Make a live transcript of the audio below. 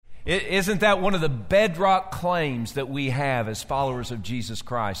Isn't that one of the bedrock claims that we have as followers of Jesus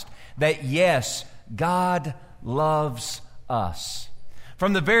Christ? That yes, God loves us.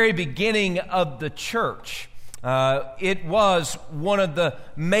 From the very beginning of the church, it was one of the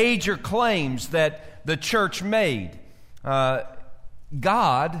major claims that the church made.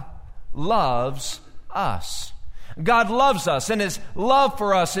 God loves us. God loves us, and His love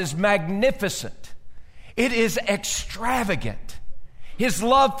for us is magnificent. It is extravagant. His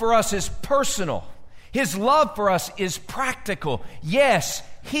love for us is personal. His love for us is practical. Yes,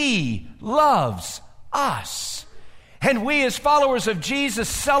 He loves us. And we as followers of Jesus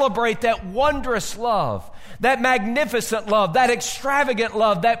celebrate that wondrous love, that magnificent love, that extravagant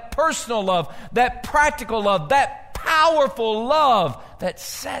love, that personal love, that practical love, that powerful love that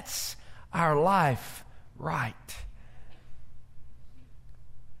sets our life right.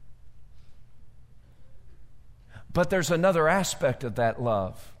 But there's another aspect of that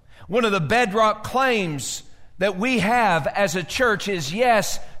love. One of the bedrock claims that we have as a church is,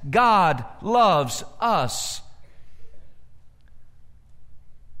 yes, God loves us.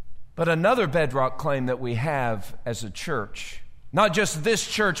 But another bedrock claim that we have as a church, not just this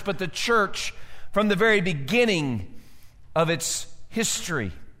church, but the church from the very beginning of its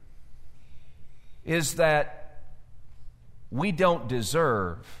history, is that we don't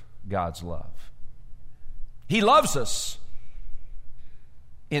deserve God's love. He loves us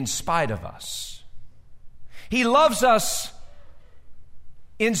in spite of us. He loves us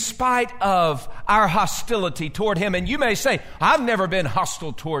in spite of our hostility toward Him. And you may say, I've never been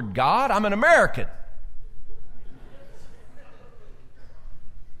hostile toward God. I'm an American.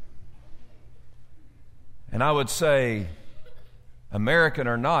 And I would say, American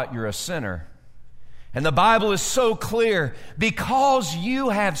or not, you're a sinner. And the Bible is so clear. Because you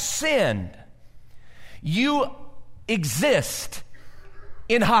have sinned, you exist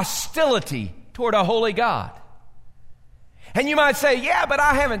in hostility toward a holy God. And you might say, yeah, but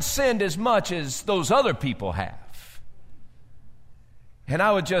I haven't sinned as much as those other people have. And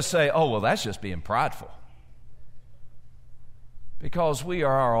I would just say, oh, well, that's just being prideful. Because we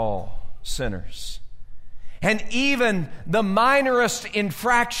are all sinners. And even the minorest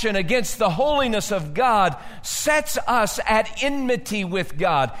infraction against the holiness of God sets us at enmity with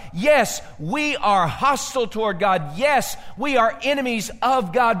God. Yes, we are hostile toward God. Yes, we are enemies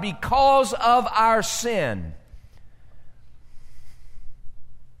of God because of our sin.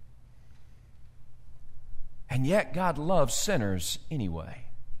 And yet God loves sinners anyway.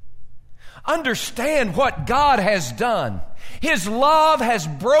 Understand what God has done. His love has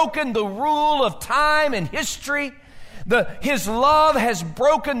broken the rule of time and history. His love has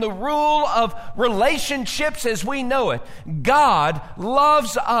broken the rule of relationships as we know it. God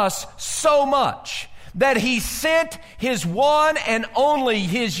loves us so much that He sent His one and only,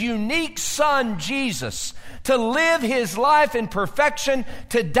 His unique Son, Jesus, to live His life in perfection,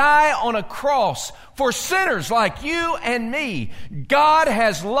 to die on a cross for sinners like you and me. God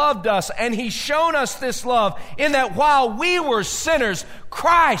has loved us, and He's shown us this love in that while we were sinners,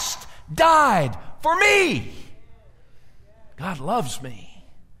 Christ died for me. God loves me.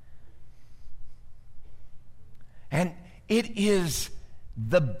 And it is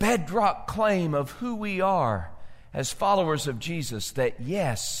the bedrock claim of who we are as followers of Jesus that,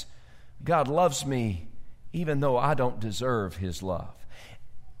 yes, God loves me even though I don't deserve His love.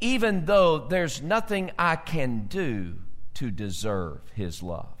 Even though there's nothing I can do to deserve His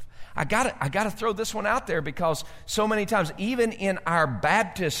love. I gotta throw this one out there because so many times, even in our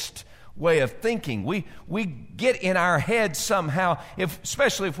Baptist way of thinking, we get in our head somehow,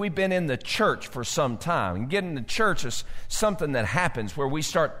 especially if we've been in the church for some time. And getting in the church is something that happens where we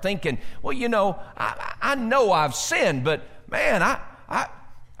start thinking, well, you know, I know I've sinned, but man,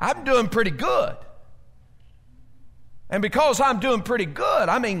 I'm doing pretty good. And because I'm doing pretty good,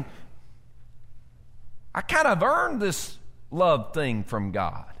 I mean, I kind of earned this love thing from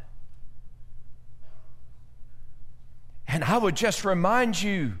God. And I would just remind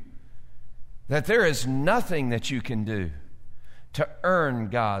you that there is nothing that you can do to earn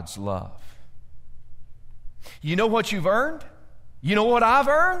God's love. You know what you've earned? You know what I've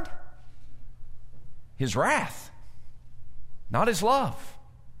earned? His wrath, not His love.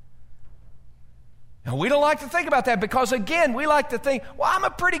 Now, we don't like to think about that because, again, we like to think, well, I'm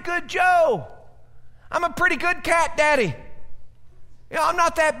a pretty good Joe. I'm a pretty good cat daddy. You know, I'm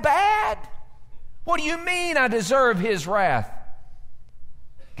not that bad. What do you mean I deserve His wrath?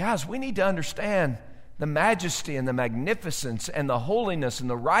 Guys, we need to understand the majesty and the magnificence and the holiness and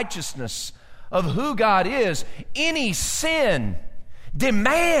the righteousness of who God is. Any sin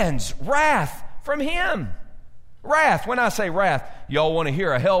demands wrath from Him. Wrath. When I say wrath, y'all want to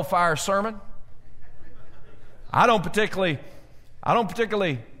hear a hellfire sermon? I don't particularly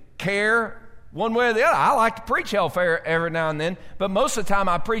care one way or the other. I like to preach hellfire every now and then, but most of the time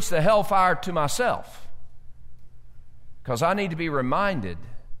I preach the hellfire to myself because I need to be reminded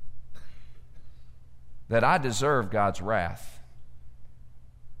that I deserve God's wrath.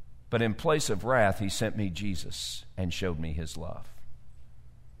 But in place of wrath, He sent me Jesus and showed me His love.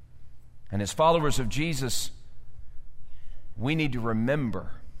 And as followers of Jesus, we need to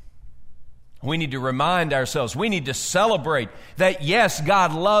remember. We need to remind ourselves. We need to celebrate that, yes,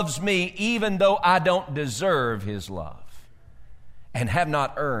 God loves me even though I don't deserve His love and have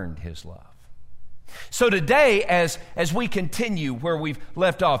not earned His love. So today, as we continue where we've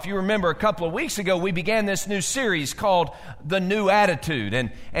left off, you remember a couple of weeks ago we began this new series called The New Attitude,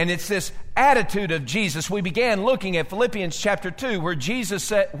 and it's this attitude of Jesus. We began looking at Philippians chapter 2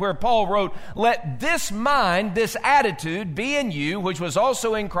 where Paul wrote, "Let this mind, this attitude be in you, which was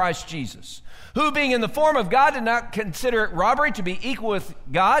also in Christ Jesus, who being in the form of God did not consider it robbery to be equal with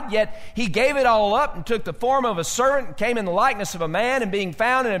God, yet He gave it all up and took the form of a servant and came in the likeness of a man, and being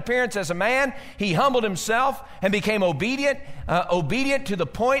found in appearance as a man, He humbled Himself and became obedient to the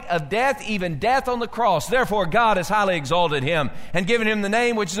point of death, even death on the cross. Therefore God has highly exalted Him and given Him the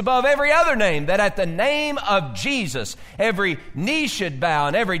name which is above every other name, that at the name of Jesus every knee should bow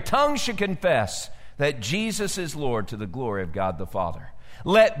and every tongue should confess that Jesus is Lord, to the glory of God the Father.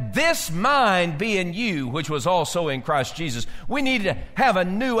 Let this mind be in you, which was also in Christ Jesus." We need to have a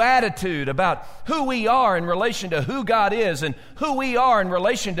new attitude about who we are in relation to who God is and who we are in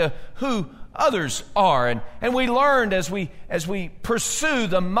relation to who others are. And we learned as we pursue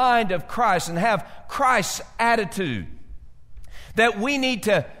the mind of Christ and have Christ's attitude, that we need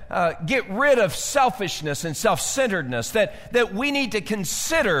to get rid of selfishness and self-centeredness, that we need to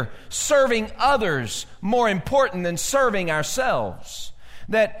consider serving others more important than serving ourselves.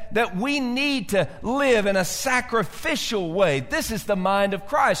 That we need to live in a sacrificial way. This is the mind of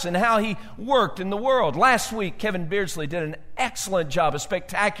Christ and how He worked in the world. Last week, Kevin Beardsley did an excellent job, a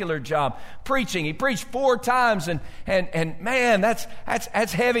spectacular job preaching. He preached 4 times, and man,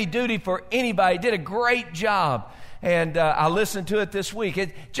 that's heavy duty for anybody. He did a great job. And I listened to it this week.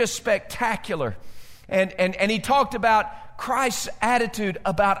 It's just spectacular. And he talked about Christ's attitude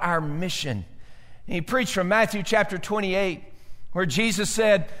about our mission. And he preached from Matthew chapter 28, where Jesus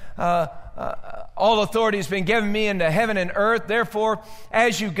said, all authority has been given me into heaven and earth. Therefore,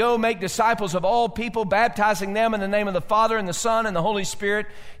 as you go, make disciples of all people, baptizing them in the name of the Father and the Son and the Holy Spirit,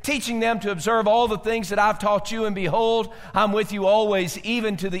 teaching them to observe all the things that I've taught you. And behold, I'm with you always,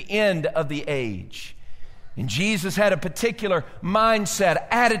 even to the end of the age. And Jesus had a particular mindset,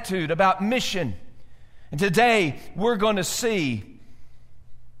 attitude about mission. And today, we're going to see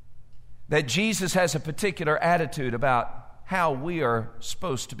that Jesus has a particular attitude about how we are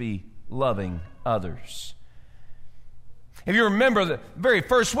supposed to be loving others. If you remember the very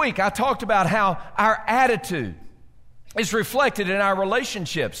first week, I talked about how our attitude is reflected in our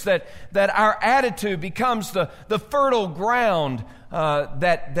relationships, that our attitude becomes the fertile ground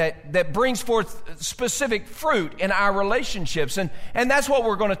that brings forth specific fruit in our relationships. And that's what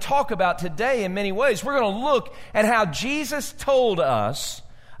we're going to talk about today in many ways. We're going to look at how Jesus told us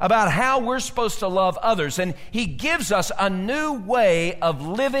about how we're supposed to love others. And He gives us a new way of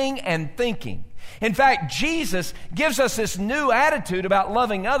living and thinking. In fact, Jesus gives us this new attitude about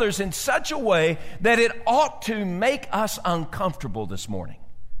loving others in such a way that it ought to make us uncomfortable this morning.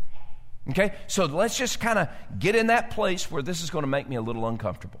 Okay? So let's just kind of get in that place where this is going to make me a little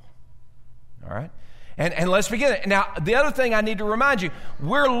uncomfortable. All right? And let's begin it. Now, the other thing I need to remind you,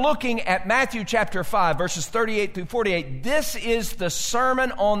 we're looking at Matthew chapter 5, verses 38 through 48. This is the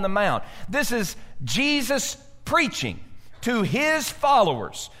Sermon on the Mount. This is Jesus preaching to His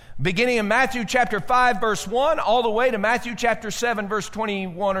followers, beginning in Matthew chapter 5, verse 1, all the way to Matthew chapter 7, verse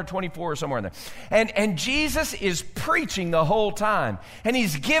 21 or 24 or somewhere in there. And Jesus is preaching the whole time. And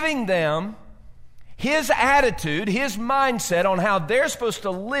He's giving them His attitude, His mindset on how they're supposed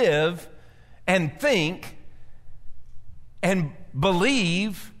to live and think and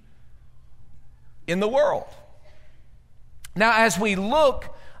believe in the world. Now, as I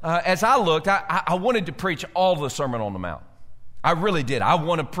looked, I wanted to preach all the Sermon on the Mount. I really did. I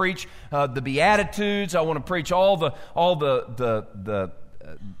want to preach the Beatitudes. I want to preach all the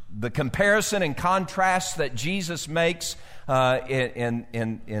comparison and contrast that Jesus makes. I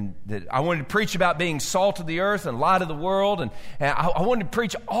wanted to preach about being salt of the earth and light of the world, and I wanted to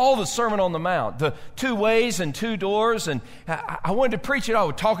preach all the Sermon on the Mount, the 2 ways and 2 doors, and I wanted to preach it all. I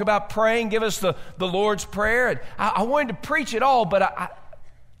would talk about praying, give us the Lord's Prayer, and I wanted to preach it all, but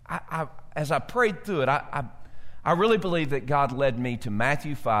I as I prayed through it, I really believe that God led me to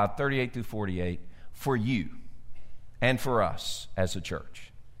Matthew 5, 38 through 48 for you and for us as a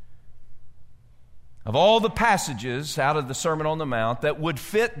church. Of all the passages out of the Sermon on the Mount that would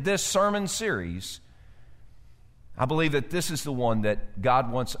fit this sermon series, I believe that this is the one that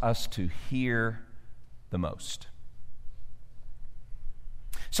God wants us to hear the most.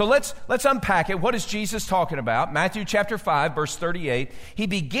 So let's unpack it. What is Jesus talking about? Matthew chapter 5, verse 38. He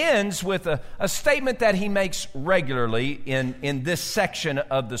begins with a statement that he makes regularly in this section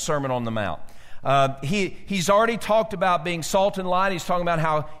of the Sermon on the Mount. He's already talked about being salt and light. He's talking about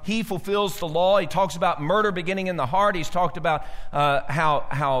how he fulfills the law. He talks about murder beginning in the heart. He's talked about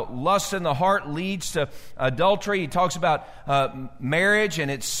how lust in the heart leads to adultery. He talks about marriage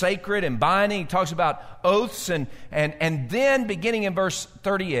and it's sacred and binding. He talks about oaths and then beginning in verse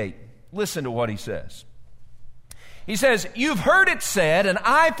 38, listen to what he says. He says, "You've heard it said, an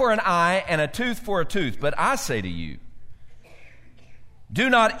eye for an eye and a tooth for a tooth. But I say to you, do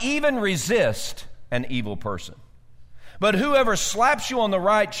not even resist an evil person. But whoever slaps you on the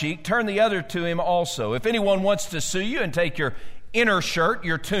right cheek, turn the other to him also. If anyone wants to sue you and take your inner shirt,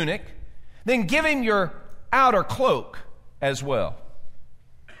 your tunic, then give him your outer cloak as well.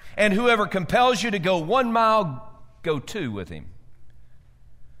 And whoever compels you to go 1 mile, go 2 with him.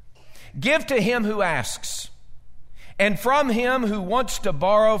 Give to him who asks, and from him who wants to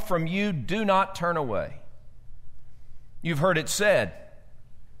borrow from you, do not turn away. You've heard it said,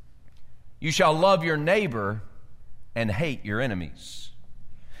 you shall love your neighbor and hate your enemies.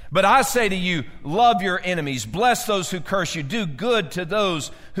 But I say to you, love your enemies, bless those who curse you, do good to those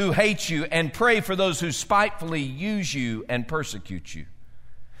who hate you, and pray for those who spitefully use you and persecute you,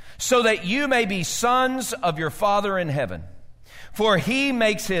 so that you may be sons of your Father in heaven. For he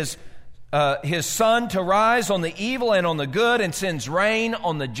makes his sun to rise on the evil and on the good, and sends rain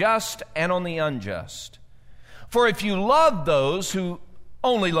on the just and on the unjust. For if you love those who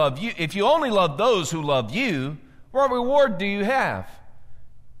only love you, if you only love those who love you, what reward do you have?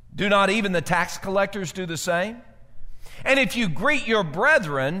 Do not even the tax collectors do the same? And if you greet your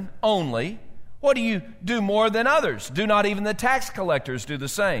brethren only, what do you do more than others? Do not even the tax collectors do the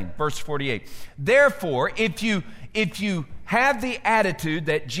same? Verse 48. Therefore, if you have the attitude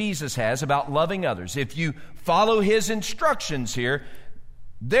that Jesus has about loving others, if you follow his instructions here,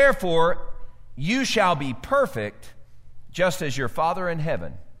 therefore you shall be perfect, just as your Father in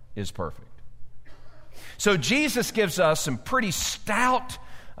heaven is perfect. So Jesus gives us some pretty stout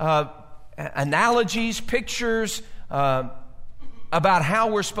analogies, pictures about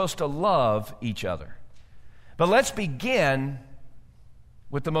how we're supposed to love each other. But let's begin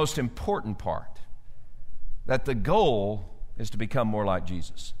with the most important part, that the goal is to become more like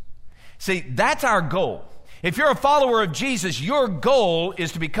Jesus. See, that's our goal. If you're a follower of Jesus, your goal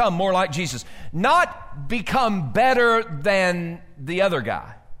is to become more like Jesus, not become better than the other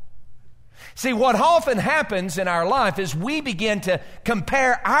guy. See, what often happens in our life is we begin to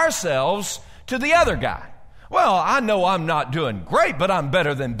compare ourselves to the other guy. Well, I know I'm not doing great, but I'm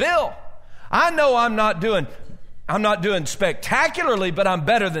better than Bill. I know I'm not doing spectacularly, but I'm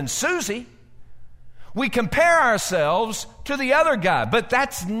better than Susie. We compare ourselves to the other guy, but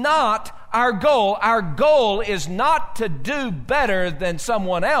that's not our goal. Our goal is not to do better than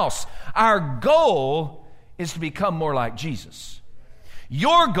someone else. Our goal is to become more like Jesus.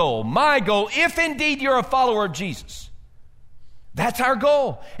 Your goal, my goal, if indeed you're a follower of Jesus, that's our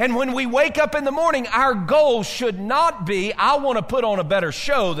goal. And when we wake up in the morning, our goal should not be, I want to put on a better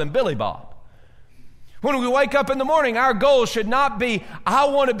show than Billy Bob. When we wake up in the morning, our goal should not be, I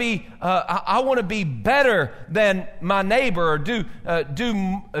want to be better than my neighbor, or do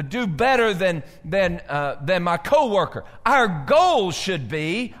better than my coworker. Our goal should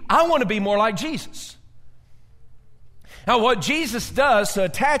be, I want to be more like Jesus. Now, what Jesus does to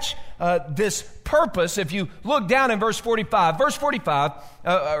attach this purpose, if you look down in verse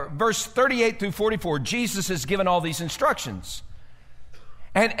 38 through 44, Jesus has given all these instructions.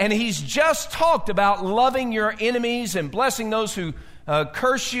 And he's just talked about loving your enemies and blessing those who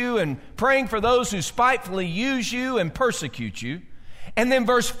curse you and praying for those who spitefully use you and persecute you. And then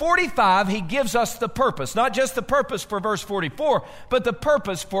verse 45, he gives us the purpose, not just the purpose for verse 44, but the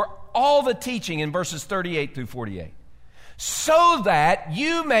purpose for all the teaching in verses 38 through 48. So that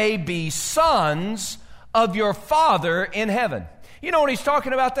you may be sons of your Father in heaven. You know what he's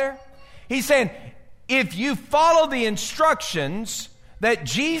talking about there? He's saying, if you follow the instructions that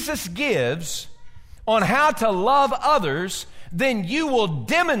Jesus gives on how to love others, then you will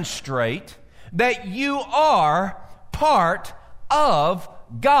demonstrate that you are part of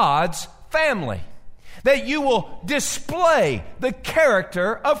God's family. That you will display the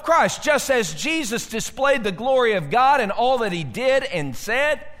character of Christ, just as Jesus displayed the glory of God in all that He did and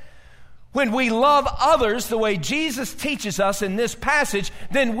said. When we love others the way Jesus teaches us in this passage,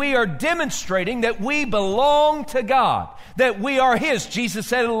 then we are demonstrating that we belong to God, that we are His. Jesus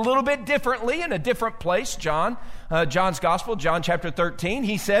said it a little bit differently in a different place. John's Gospel, John chapter 13,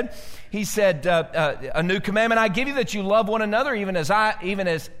 he said, a new commandment I give you, that you love one another, even as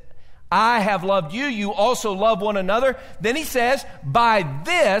I have loved you, you also love one another. Then He says, by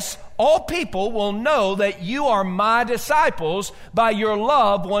this all people will know that you are my disciples, by your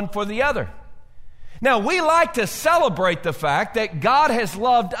love one for the other. Now, we like to celebrate the fact that God has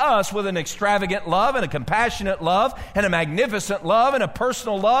loved us with an extravagant love and a compassionate love and a magnificent love and a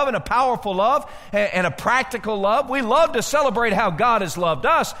personal love and a powerful love and a practical love. We love to celebrate how God has loved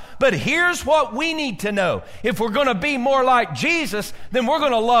us. But here's what we need to know. If we're going to be more like Jesus, then we're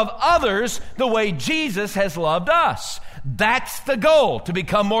going to love others the way Jesus has loved us. That's the goal, to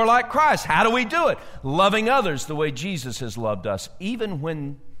become more like Christ. How do we do it? Loving others the way Jesus has loved us, even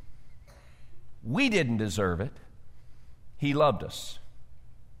when we didn't deserve it. He loved us.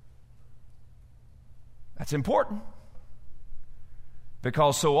 That's important,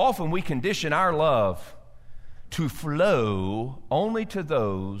 because so often we condition our love to flow only to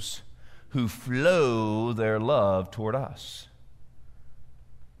those who flow their love toward us.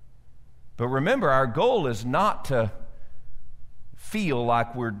 But remember, our goal is not to feel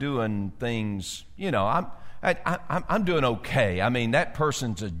like we're doing things, I'm doing okay. I mean, that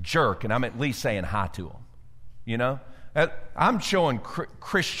person's a jerk, and I'm at least saying hi to him. I'm showing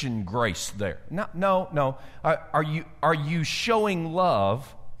Christian grace there. No. Are you showing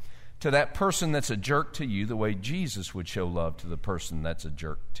love to that person that's a jerk to you the way Jesus would show love to the person that's a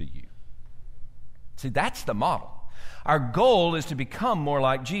jerk to you? See, that's the model. Our goal is to become more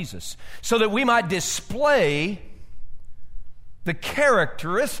like Jesus, so that we might display the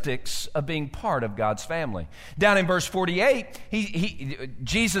characteristics of being part of God's family. Down in verse 48,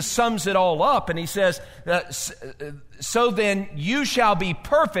 Jesus sums it all up, and He says, so then you shall be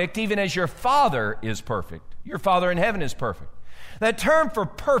perfect, even as your Father is perfect. Your Father in heaven is perfect. That term for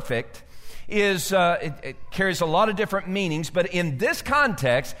perfect is it carries a lot of different meanings, but in this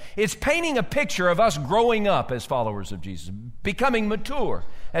context, it's painting a picture of us growing up as followers of Jesus, becoming mature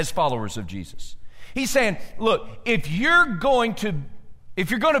as followers of Jesus. He's saying, look, if you're going to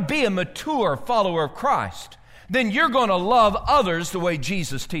be a mature follower of Christ, then you're going to love others the way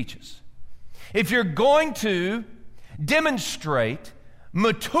Jesus teaches. If you're going to demonstrate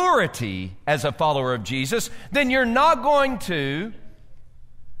maturity as a follower of Jesus, then you're not going to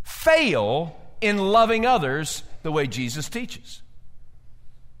fail in loving others the way Jesus teaches.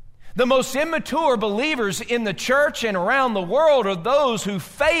 The most immature believers in the church and around the world are those who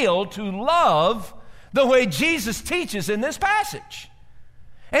fail to love the way Jesus teaches in this passage.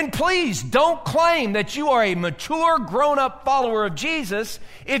 And please don't claim that you are a mature, grown-up follower of Jesus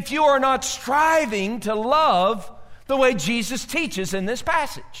if you are not striving to love the way Jesus teaches in this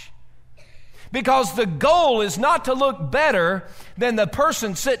passage. Because the goal is not to look better than the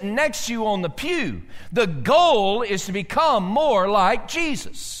person sitting next to you on the pew. The goal is to become more like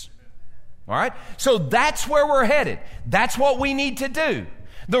Jesus. All right? So that's where we're headed. That's what we need to do.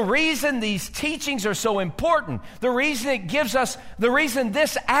 The reason these teachings are so important, the reason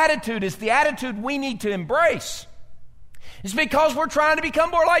this attitude is the attitude we need to embrace, is because we're trying to become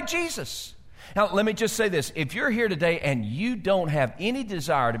more like Jesus. Now, let me just say this. If you're here today and you don't have any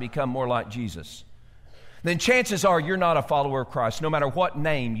desire to become more like Jesus, then chances are you're not a follower of Christ, no matter what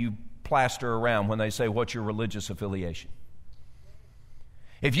name you plaster around when they say, what's your religious affiliation?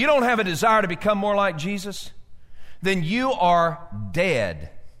 If you don't have a desire to become more like Jesus, then you are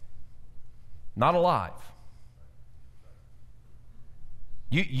dead, not alive.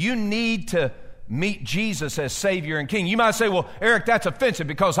 You need to meet Jesus as Savior and King. You might say, well, Eric, that's offensive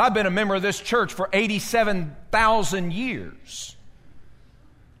because I've been a member of this church for 87,000 years.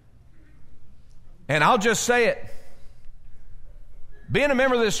 And I'll just say it. Being a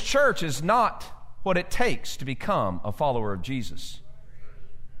member of this church is not what it takes to become a follower of Jesus.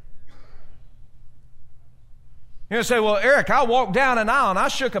 You're going to say, well, Eric, I walked down an aisle and I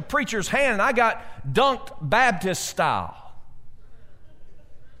shook a preacher's hand and I got dunked Baptist style.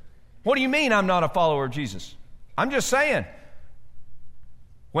 What do you mean I'm not a follower of Jesus? I'm just saying,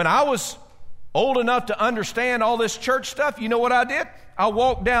 when I was old enough to understand all this church stuff, you know what I did? I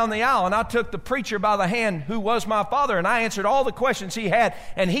walked down the aisle and I took the preacher by the hand who was my father, and I answered all the questions he had,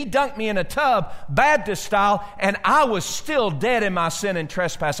 and he dunked me in a tub, Baptist style, and I was still dead in my sin and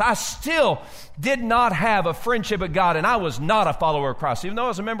trespass. I still did not have a friendship with God, and I was not a follower of Christ, even though I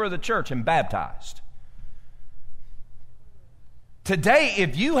was a member of the church and baptized. Today,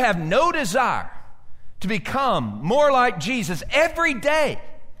 if you have no desire to become more like Jesus every day,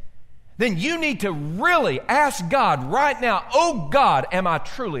 then you need to really ask God right now, oh God, am I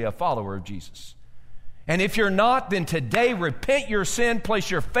truly a follower of Jesus? And if you're not, then today repent your sin, place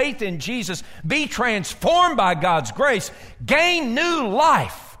your faith in Jesus, be transformed by God's grace, gain new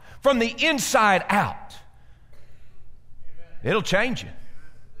life from the inside out. It'll change you.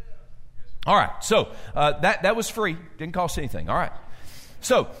 All right, so that was free. Didn't cost anything. All right.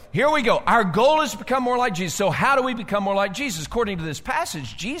 So here we go. Our goal is to become more like Jesus. So how do we become more like Jesus? According to this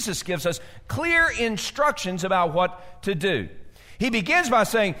passage, Jesus gives us clear instructions about what to do. He begins by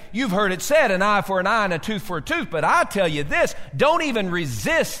saying, you've heard it said, an eye for an eye and a tooth for a tooth. But I tell you this, don't even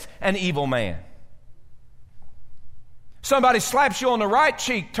resist an evil man. Somebody slaps you on the right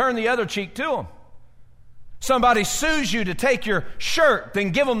cheek, turn the other cheek to him. Somebody sues you to take your shirt, then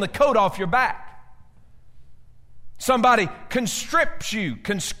give them the coat off your back. Somebody conscripts you.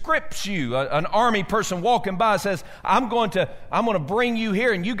 An army person walking by says, I'm going to bring you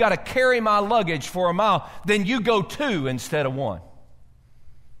here and you got to carry my luggage for a mile. Then you go 2 instead of 1.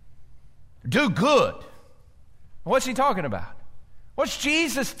 Do good. What's he talking about? What's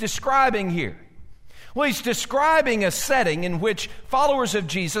Jesus describing here? Well, he's describing a setting in which followers of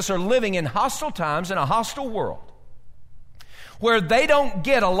Jesus are living in hostile times in a hostile world where they don't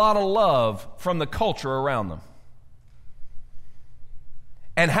get a lot of love from the culture around them.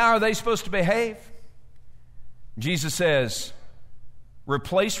 And how are they supposed to behave? Jesus says,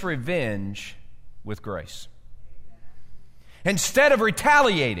 replace revenge with grace. Instead of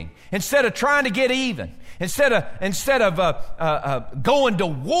retaliating, instead of trying to get even, instead of going to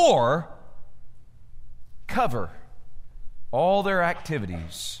war, cover all their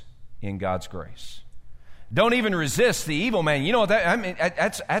activities in God's grace. Don't even resist the evil man. You know what that, I mean,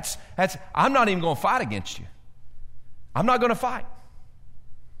 that's I'm not even going to fight against you. I'm not going to fight.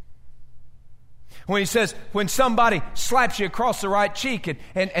 When he says, when somebody slaps you across the right cheek,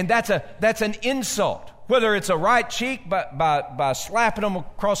 and that's an insult. Whether it's a right cheek by slapping them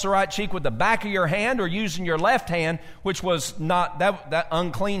across the right cheek with the back of your hand or using your left hand, which was not that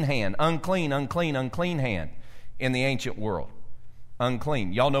unclean hand, unclean hand in the ancient world.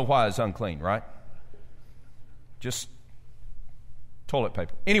 Unclean. Y'all know why it's unclean, right? Just toilet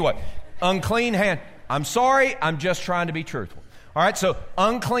paper. Anyway, unclean hand. I'm sorry, I'm just trying to be truthful. All right, so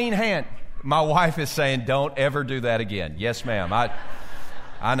unclean hand. My wife is saying, don't ever do that again. Yes, ma'am.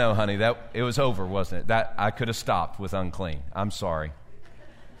 I know, honey, that it was over, wasn't it? That I could have stopped with unclean. I'm sorry.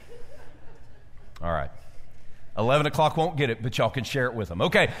 All right. 11 o'clock won't get it, but y'all can share it with them.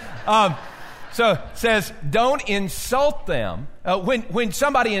 Okay. So it says, don't insult them. When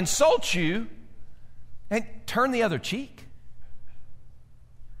somebody insults you, and turn the other cheek.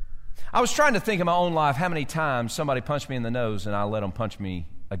 I was trying to think in my own life how many times somebody punched me in the nose and I let them punch me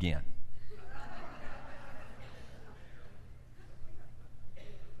again.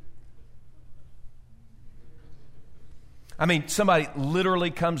 I mean, somebody literally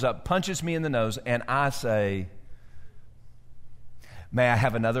comes up, punches me in the nose, and I say, may I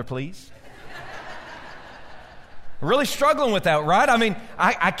have another, please? Really struggling with that, right? I mean,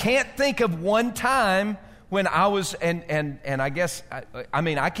 I can't think of one time when I was, and I guess,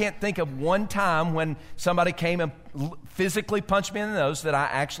 I can't think of one time when somebody came and physically punched me in the nose that I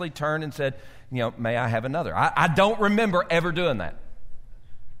actually turned and said, may I have another? I don't remember ever doing that.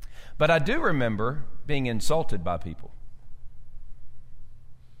 But I do remember being insulted by people.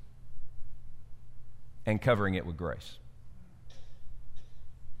 And covering it with grace.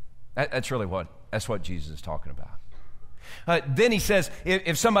 That's really what Jesus is talking about. Then he says,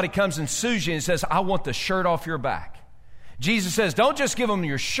 if somebody comes and sues you and says, I want the shirt off your back. Jesus says, don't just give them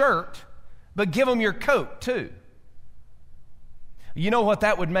your shirt, but give them your coat too. You know what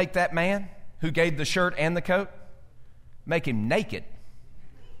that would make that man who gave the shirt and the coat? Make him naked.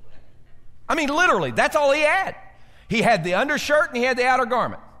 I mean, literally, that's all he had. He had the undershirt and he had the outer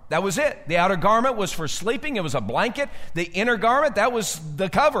garment. That was it. The outer garment was for sleeping. It was a blanket. The inner garment, that was the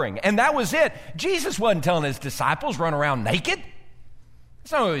covering. And that was it. Jesus wasn't telling his disciples, run around naked.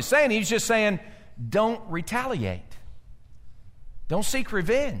 That's not what he was saying. He was just saying, don't retaliate. Don't seek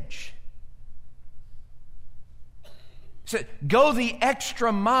revenge. He said, go the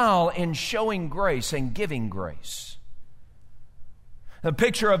extra mile in showing grace and giving grace. The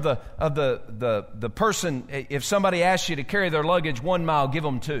picture of the person, if somebody asks you to carry their luggage 1 mile, give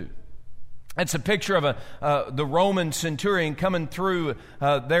them 2. That's a picture of the Roman centurion coming through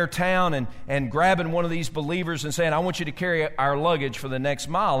their town and grabbing one of these believers and saying, I want you to carry our luggage for the next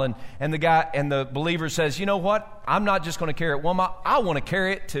mile. And the believer says, you know what? I'm not just going to carry it 1 mile. I want to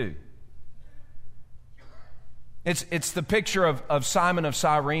carry it 2. It's the picture of Simon of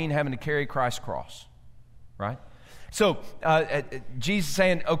Cyrene having to carry Christ's cross, right? So Jesus is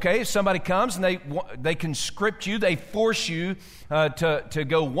saying, okay, if somebody comes and they conscript you, they force you to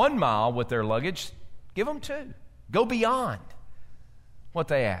go 1 mile with their luggage, give them 2. Go beyond what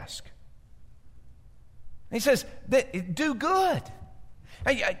they ask. And he says, do good.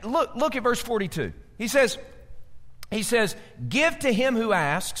 Hey, look at verse 42. He says, give to him who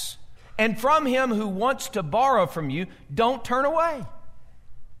asks, and from him who wants to borrow from you, don't turn away.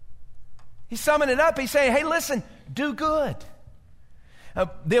 He's summing it up. He's saying, hey, listen, do good.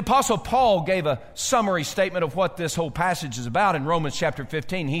 The Apostle Paul gave a summary statement of what this whole passage is about in Romans chapter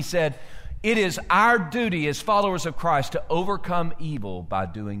 15. He said, it is our duty as followers of Christ to overcome evil by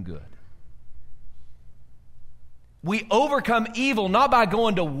doing good. We overcome evil not by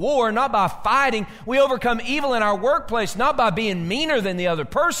going to war, not by fighting. We overcome evil in our workplace not by being meaner than the other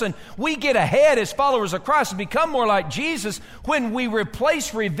person. We get ahead as followers of Christ and become more like Jesus when we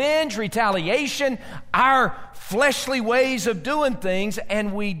replace revenge, retaliation, our fleshly ways of doing things,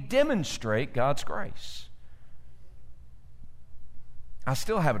 and we demonstrate God's grace. I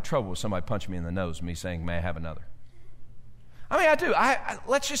still have a trouble with somebody punching me in the nose and me saying, may I have another? I mean, I do.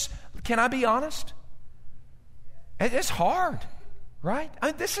 Can I be honest? It's hard, right? I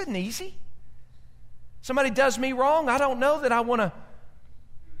mean, this isn't easy. Somebody does me wrong, I don't know that I want to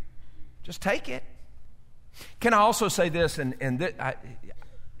just take it. Can I also say this,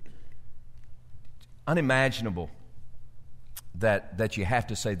 unimaginable that you have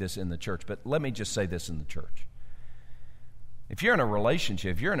to say this in the church, but let me just say this in the church. If you're in a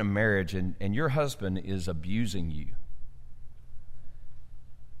relationship, if you're in a marriage and your husband is abusing you,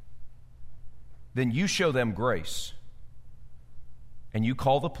 then you show them grace and you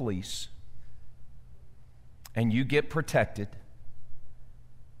call the police and you get protected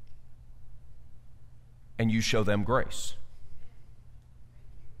and you show them grace.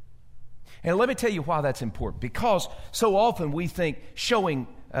 And let me tell you why that's important. Because so often we think showing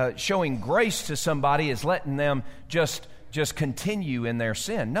grace to somebody is letting them just continue in their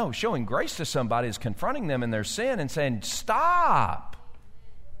sin. No, showing grace to somebody is confronting them in their sin and saying, stop.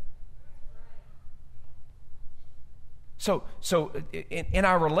 So in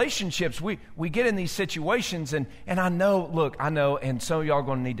our relationships, we get in these situations, and I know, and some of y'all are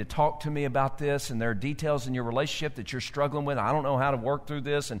going to need to talk to me about this, and there are details in your relationship that you're struggling with. I don't know how to work through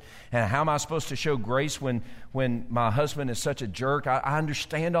this, and how am I supposed to show grace when my husband is such a jerk? I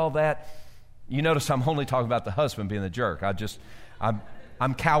understand all that. You notice I'm only talking about the husband being the jerk.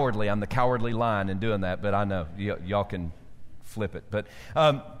 I'm cowardly. I'm the cowardly lion in doing that, but I know y'all can flip it. But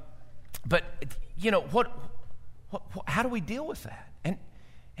you know what? How do we deal with that? And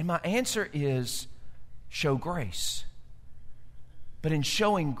my answer is show grace. But in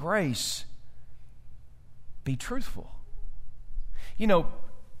showing grace, be truthful. You know,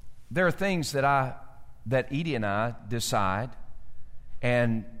 there are things that Edie and I decide,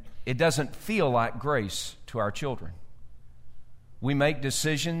 and it doesn't feel like grace to our children. We make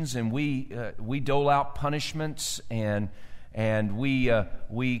decisions, and we dole out punishments, and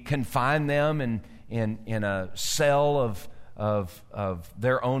we confine them in a cell of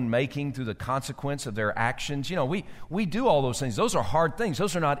their own making through the consequence of their actions. You know, we do all those things. Those are hard things.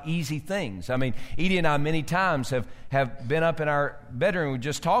 Those are not easy things. I mean, Edie and I many times have been up in our bedroom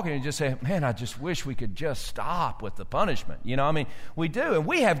just talking and just say, man, I just wish we could just stop with the punishment. You know, I mean, we do. And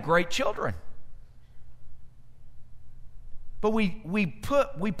we have great children. But we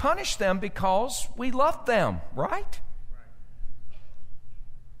punish them because we love them, right?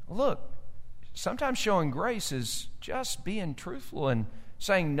 Look, sometimes showing grace is just being truthful and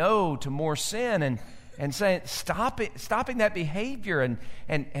saying no to more sin and saying stopping that behavior and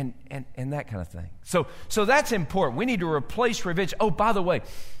that kind of thing. So that's important. We need to replace revenge. Oh, by the way,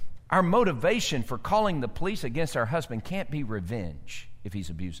 our motivation for calling the police against our husband can't be revenge if he's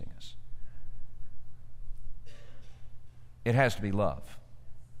abusing us. It has to be love.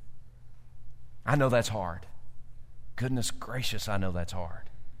 I know that's hard. Goodness gracious, I know that's hard.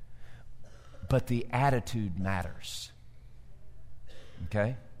 But the attitude matters.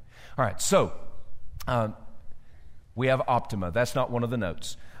 Okay? All right, so we have Optima. That's not one of the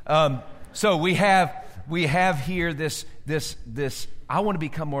notes. So we have here this I want to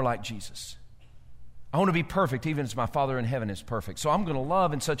become more like Jesus. I want to be perfect even as my Father in heaven is perfect. So I'm going to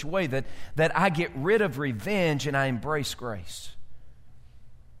love in such a way that I get rid of revenge and I embrace grace.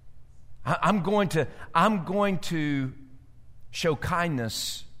 I'm going to show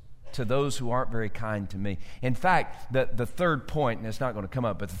kindness to those who aren't very kind to me. In fact, the third point, and it's not going to come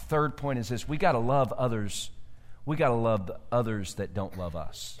up, but the third point is this: we got to love others. We got to love the others that don't love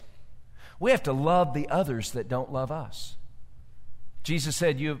us. We have to love the others that don't love us. Jesus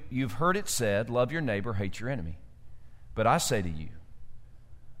said, you've heard it said, love your neighbor, hate your enemy. But I say to you,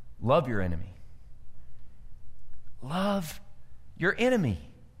 love your enemy. Love your enemy.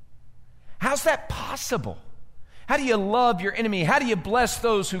 How's that possible? How do you love your enemy? How do you bless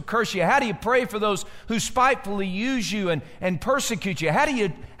those who curse you? How do you pray for those who spitefully use you and persecute you? How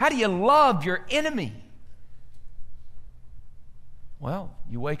do you love your enemy? Well,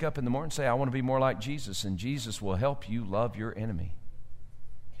 you wake up in the morning and say, I want to be more like Jesus, and Jesus will help you love your enemy.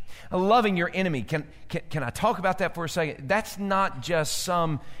 Loving your enemy, can I talk about that for a second? That's not just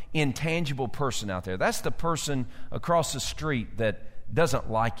some intangible person out there. That's the person across the street that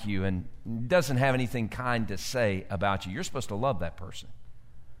doesn't like you and doesn't have anything kind to say about you. You're supposed to love that person.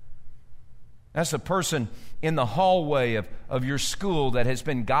 That's the person in the hallway of your school that has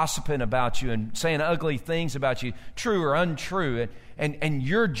been gossiping about you and saying ugly things about you, true or untrue, and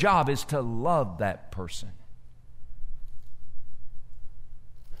your job is to love that person.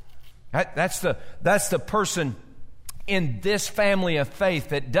 That's the person in this family of faith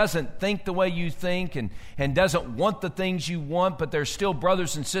that doesn't think the way you think and doesn't want the things you want, but they're still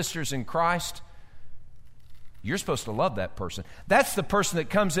brothers and sisters in Christ. You're supposed to love that person. That's the person that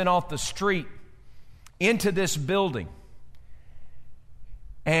comes in off the street into this building,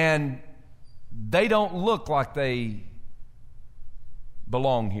 and they don't look like they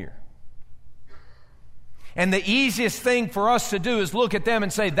belong here. And the easiest thing for us to do is look at them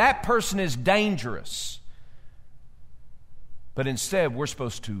and say, that person is dangerous. But instead, we're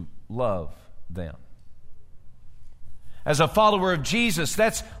supposed to love them. As a follower of Jesus,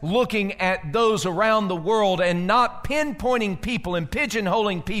 that's looking at those around the world and not pinpointing people and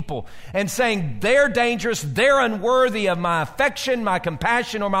pigeonholing people and saying they're dangerous, they're unworthy of my affection, my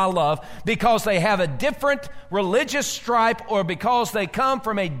compassion, or my love because they have a different religious stripe or because they come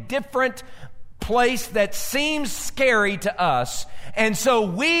from a different place that seems scary to us. And so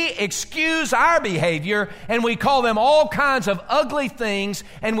we excuse our behavior and we call them all kinds of ugly things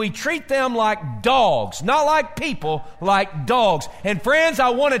and we treat them like dogs, not like people, like dogs. And friends,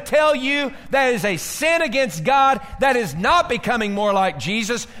 I want to tell you that is a sin against God. That is not becoming more like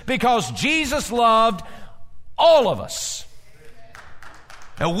Jesus because Jesus loved all of us.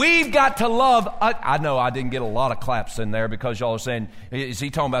 And we've got to love. I know I didn't get a lot of claps in there because y'all are saying, is he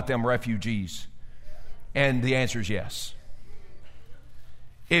talking about them refugees? And the answer is yes.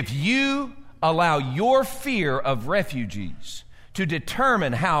 If you allow your fear of refugees to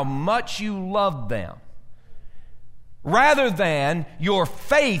determine how much you love them, rather than your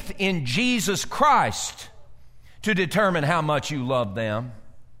faith in Jesus Christ to determine how much you love them,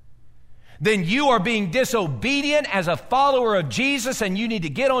 then you are being disobedient as a follower of Jesus, and you need to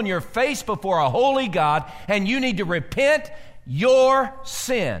get on your face before a holy God, and you need to repent your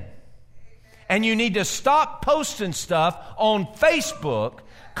sin. And you need to stop posting stuff on Facebook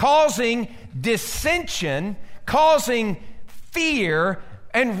causing dissension, causing fear,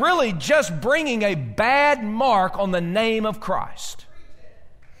 and really just bringing a bad mark on the name of Christ.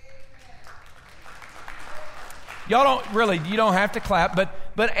 You don't have to clap, but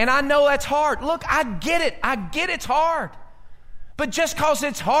and I know that's hard. Look, I get it it's hard. But just because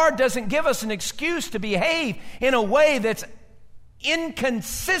it's hard doesn't give us an excuse to behave in a way that's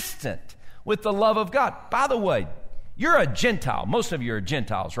inconsistent with the love of God. By the way, you're a Gentile. Most of you are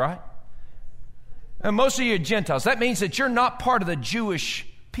Gentiles, right? And most of you are Gentiles. That means that you're not part of the Jewish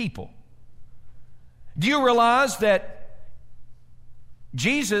people. Do you realize that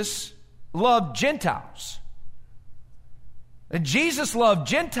Jesus loved Gentiles? And Jesus loved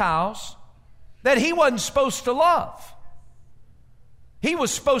Gentiles that he wasn't supposed to love. He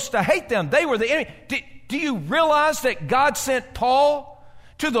was supposed to hate them. They were the enemy. Do you realize that God sent Paul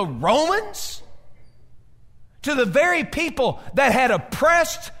to the Romans? To the very people that had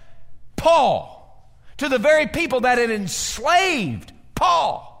oppressed Paul. To the very people that had enslaved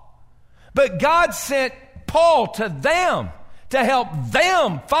Paul. But God sent Paul to them to help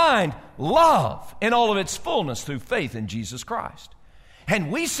them find love in all of its fullness through faith in Jesus Christ.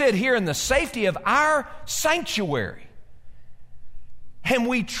 And we sit here in the safety of our sanctuary and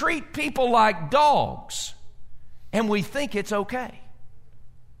we treat people like dogs and we think it's okay.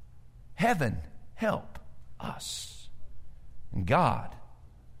 Heaven help us. And God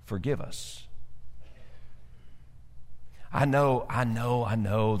forgive us. I know,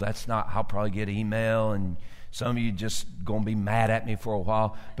 that's not, I'll probably get email and some of you just going to be mad at me for a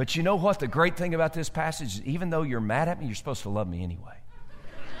while. But you know what? The great thing about this passage is even though you're mad at me, you're supposed to love me anyway.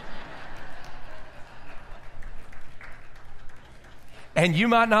 And you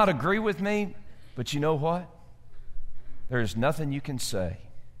might not agree with me, but you know what? There is nothing you can say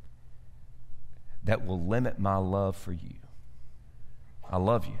that will limit my love for you. I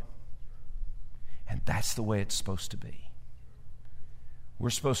love you. And that's the way it's supposed to be. We're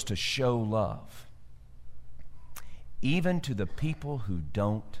supposed to show love even to the people who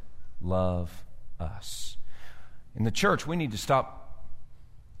don't love us. In the church, we need to stop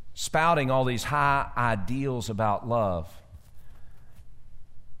spouting all these high ideals about love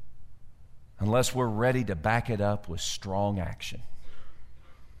unless we're ready to back it up with strong action.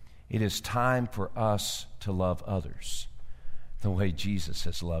 It is time for us to love others the way Jesus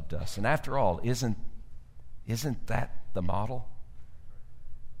has loved us. And after all, isn't that the model?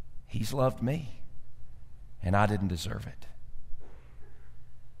 He's loved me, and I didn't deserve it.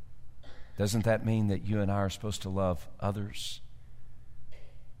 Doesn't that mean that you and I are supposed to love others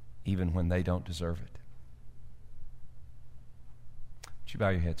even when they don't deserve it? Would you bow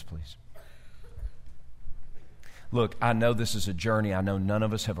your heads, please? Look, I know this is a journey. I know none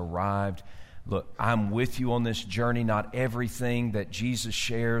of us have arrived. Look, I'm with you on this journey. Not everything that Jesus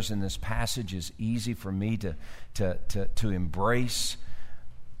shares in this passage is easy for me to embrace.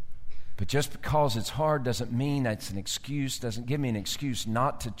 But just because it's hard doesn't mean that's an excuse, doesn't give me an excuse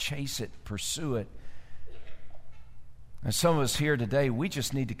not to chase it, pursue it. And some of us here today, we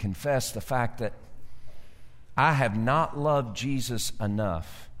just need to confess the fact that I have not loved Jesus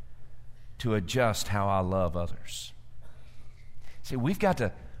enough to adjust how I love others. See, we've got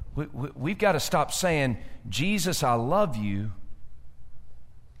to stop saying, Jesus, I love you,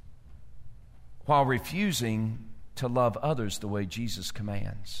 while refusing to love others the way Jesus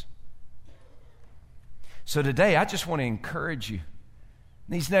commands. So today, I just want to encourage you.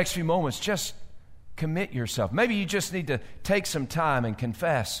 In these next few moments, just commit yourself. Maybe you just need to take some time and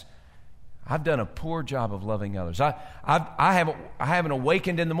confess, I've done a poor job of loving others. I haven't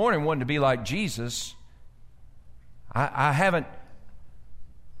awakened in the morning wanting to be like Jesus. I haven't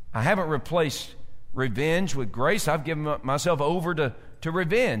replaced revenge with grace. I've given myself over to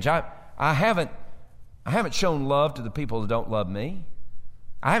revenge. I haven't shown love to the people who don't love me.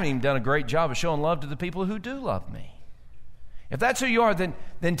 I haven't even done a great job of showing love to the people who do love me. If that's who you are,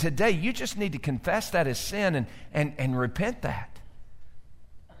 then today you just need to confess that as sin and repent that.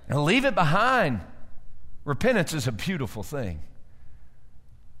 And leave it behind. Repentance is a beautiful thing.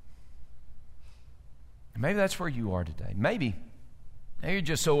 Maybe that's where you are today. Maybe you're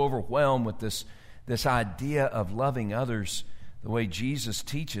just so overwhelmed with this idea of loving others the way Jesus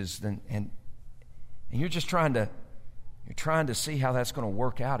teaches, and you're just trying to see how that's going to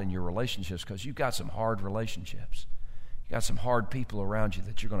work out in your relationships, because you've got some hard relationships. You've got some hard people around you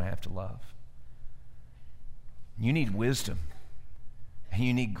that you're going to have to love. You need wisdom, and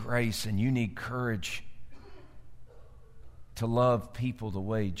you need grace, and you need courage to love people the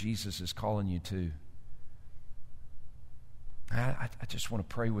way Jesus is calling you to. I just want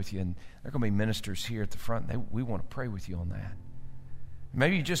to pray with you, and there are going to be ministers here at the front. We want to pray with you on that.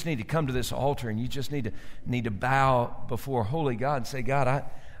 Maybe you just need to come to this altar, and you just need to bow before holy God and say, God,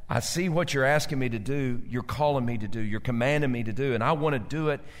 I see what you're asking me to do, you're calling me to do, you're commanding me to do, and I want to do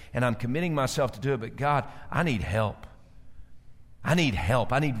it, and I'm committing myself to do it, but God, I need help. I need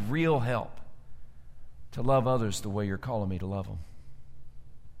help. I need real help to love others the way you're calling me to love them.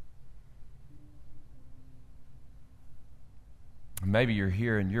 Maybe you're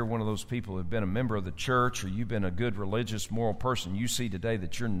here and you're one of those people who have been a member of the church, or you've been a good religious, moral person. You see today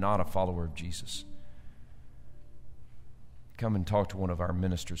that you're not a follower of Jesus. Come and talk to one of our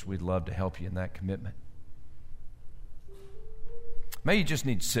ministers. We'd love to help you in that commitment. Maybe you just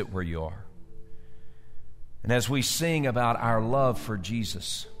need to sit where you are. And as we sing about our love for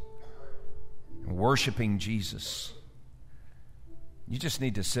Jesus and worshiping Jesus, you just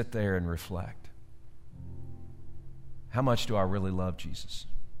need to sit there and reflect. How much do I really love Jesus?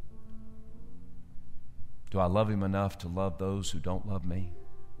 Do I love him enough to love those who don't love me?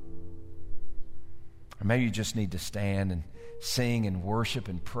 Or maybe you just need to stand and sing and worship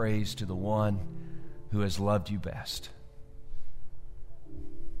and praise to the one who has loved you best.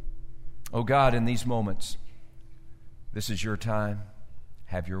 Oh God, in these moments, this is your time.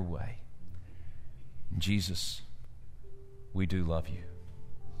 Have your way. And Jesus, we do love you.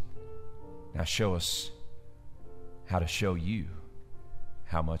 Now show us how to show you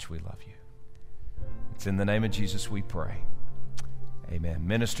how much we love you. It's in the name of Jesus we pray. Amen.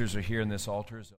 Ministers are here in this altar.